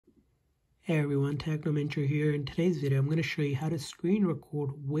Hey everyone, Technomentary here. In today's video, I'm going to show you how to screen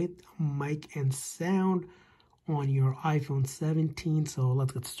record with mic and sound on your iPhone 17. So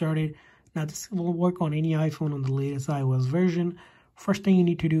let's get started. Now this will work on any iPhone on the latest iOS version. First thing you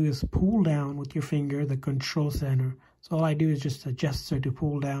need to do is pull down with your finger the control center. So all I do is just a gesture to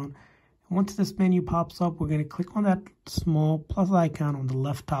pull down. And once this menu pops up, we're going to click on that small plus icon on the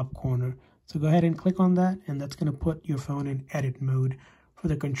left top corner. So go ahead and click on that, and that's going to put your phone in edit mode for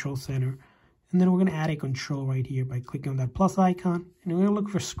the control center. And then we're going to add a control right here by clicking on that plus icon. And we're going to look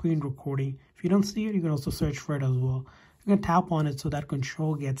for screen recording. If you don't see it, you can also search for it as well. You're going to tap on it so that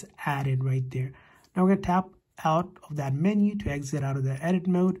control gets added right there. Now we're going to tap out of that menu to exit out of the edit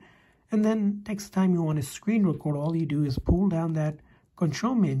mode. And then next time you want to screen record, all you do is pull down that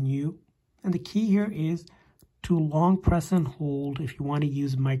control menu. And the key here is to long press and hold if you want to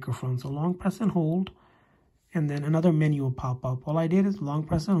use microphone. So long press and hold. And then another menu will pop up. All I did is long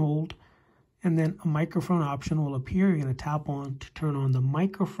press and hold. And then a microphone option will appear. You're going to tap on to turn on the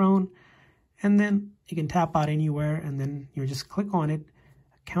microphone. And then you can tap out anywhere, and then you just click on it.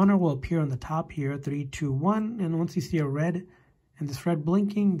 A counter will appear on the top here, 3, 2, 1. And once you see a red, and this red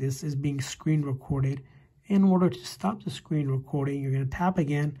blinking, this is being screen recorded. In order to stop the screen recording, you're going to tap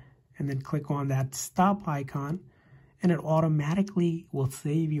again, and then click on that stop icon. And it automatically will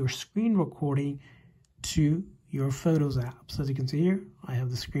save your screen recording to your Photos app. So as you can see here, I have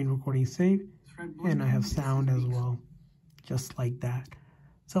the screen recording saved, and I have sound as well, just like that.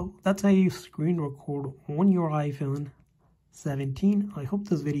 So that's how you screen record on your iPhone 17. I hope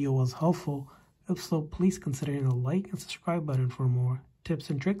this video was helpful. If so, please consider hitting the like and subscribe button for more tips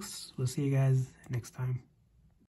and tricks. We'll see you guys next time.